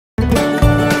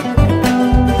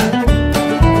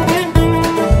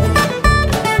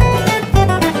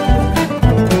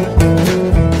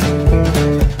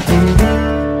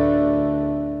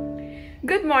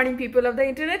people of the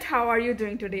internet, how are you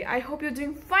doing today? I hope you're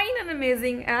doing fine and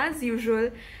amazing as usual,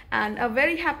 and a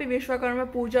very happy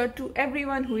Vishwakarma puja to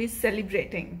everyone who is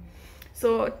celebrating.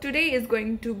 So today is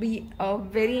going to be a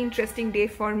very interesting day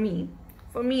for me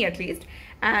at least,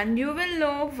 and you will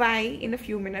know why in a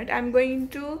few minutes. I'm going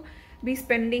to be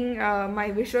spending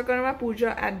my Vishwakarma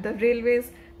puja at the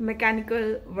railways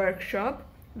mechanical workshop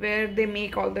where they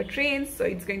make all the trains, so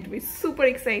it's going to be super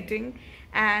exciting.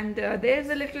 And there's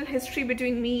a little history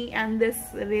between me and this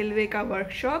railway ka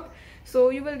workshop, so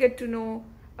you will get to know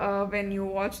when you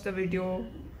watch the video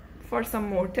for some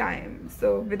more time. So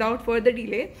without further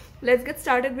delay, let's get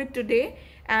started with today,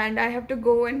 and I have to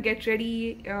go and get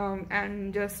ready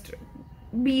and just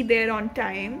be there on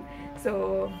time,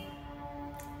 so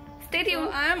stay tuned.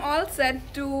 So I am all set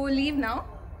to leave now,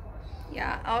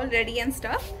 yeah, all ready and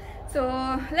stuff. So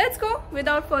let's go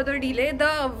without further delay.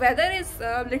 The weather is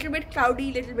a little bit cloudy,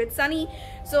 little bit sunny,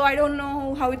 so I don't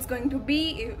know how it's going to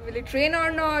be. Will it rain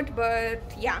or not?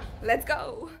 But yeah, let's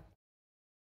go.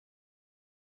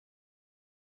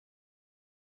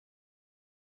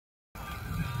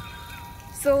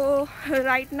 So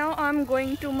right now I'm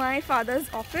going to my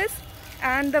father's office,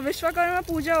 and the Vishwakarma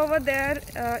puja over there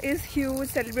is huge,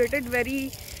 celebrated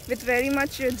with very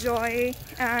much joy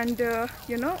and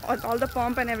you know, all the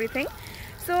pomp and everything.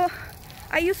 So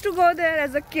I used to go there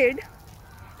as a kid,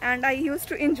 and I used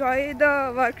to enjoy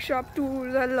the workshop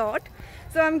tours a lot.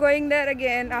 So I'm going there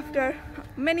again after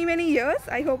many years.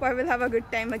 I hope I will have a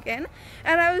good time again,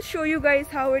 and I will show you guys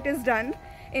how it is done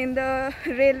in the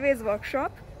railways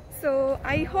workshop. So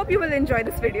I hope you will enjoy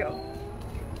this video.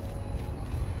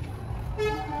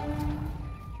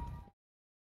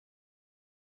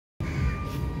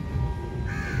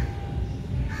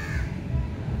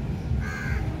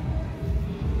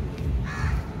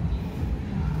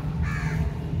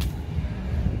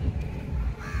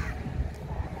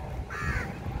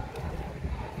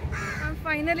 I'm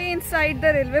finally inside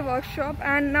the railway workshop,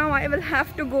 and now I will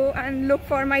have to go and look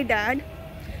for my dad.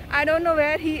 I don't know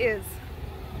where he is.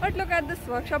 But look at this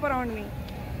workshop around me.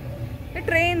 The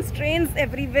trains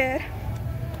everywhere.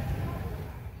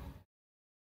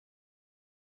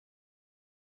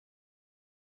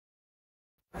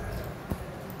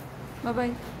 Bye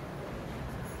bye.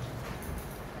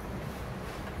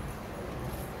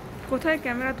 কোথায়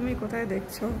camera তুমি কোথায়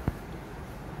দেখছো?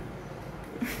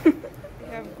 We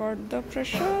have got the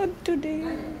prasad today.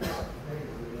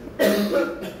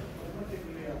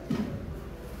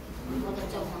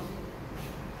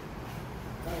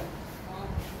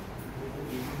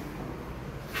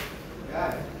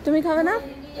 তুমি খাবে না?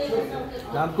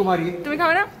 रामकुमारी তুমি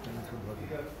খাবে না?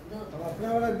 अपना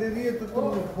वाला दे दिए तो तुम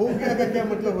हो गया का क्या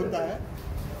मतलब होता है?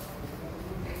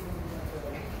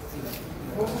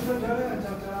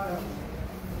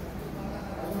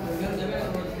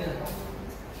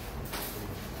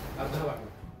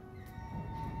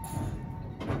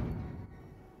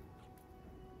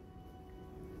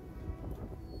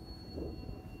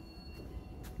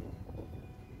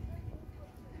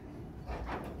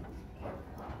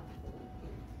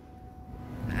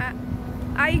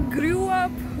 I grew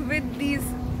up with these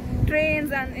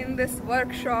trains and in this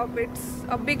workshop. It's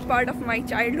a big part of my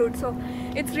childhood, so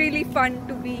it's really fun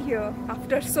to be here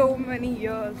after so many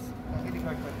years.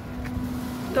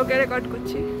 তোকে রেকর্ড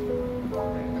করছি।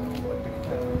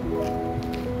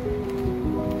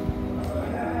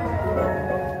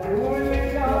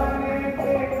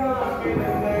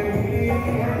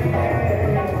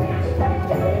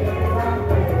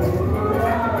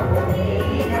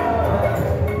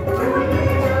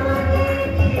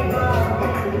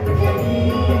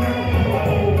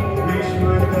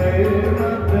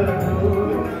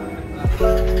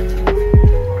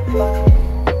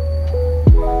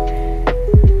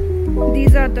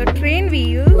 These are the train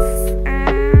wheels,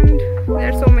 and there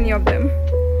are so many of them.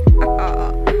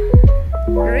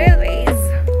 Railways.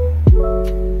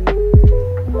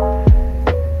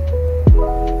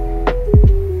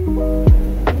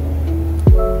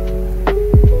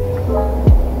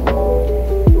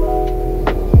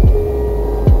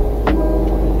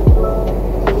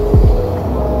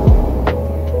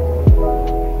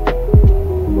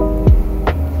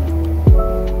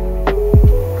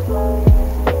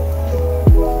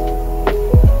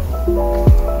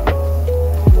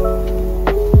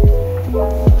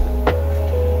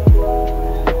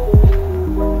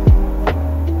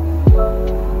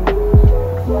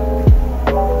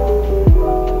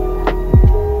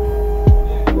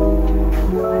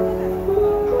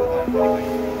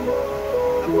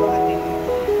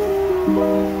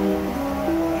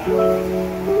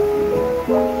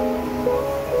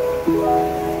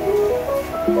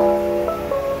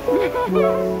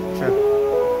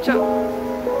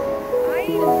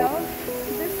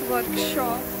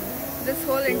 workshop, this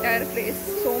whole entire place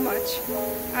so much.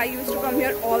 I used to come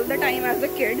here all the time as a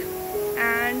kid,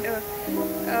 and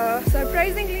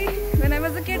surprisingly, when I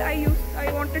was a kid,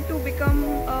 I wanted to become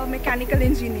a mechanical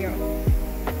engineer.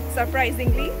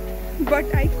 Surprisingly,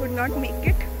 but I could not make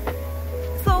it,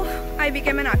 so I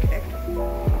became an architect.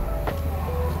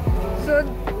 So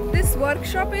this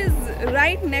workshop is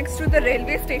right next to the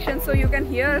railway station, so you can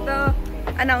hear the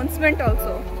announcement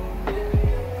also.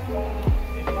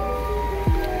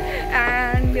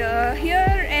 And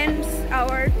here ends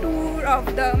our tour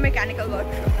of the mechanical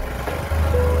workshop.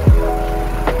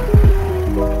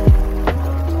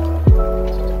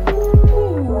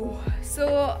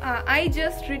 So I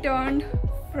just returned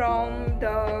from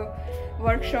the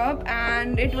workshop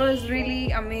and it was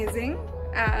really amazing.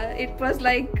 It was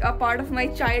like a part of my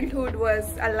childhood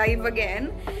was alive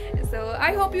again. So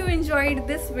I hope you enjoyed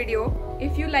this video.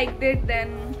 If you liked it,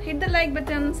 then hit the like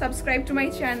button, subscribe to my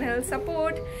channel,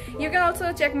 support. You can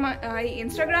also check my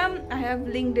Instagram. I have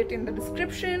linked it in the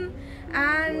description.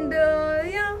 And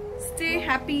yeah, stay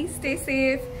happy, stay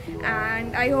safe,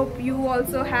 and I hope you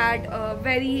also had a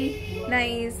very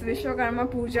nice Vishwakarma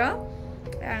puja.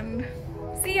 And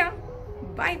see ya.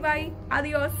 Bye bye.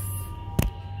 Adios.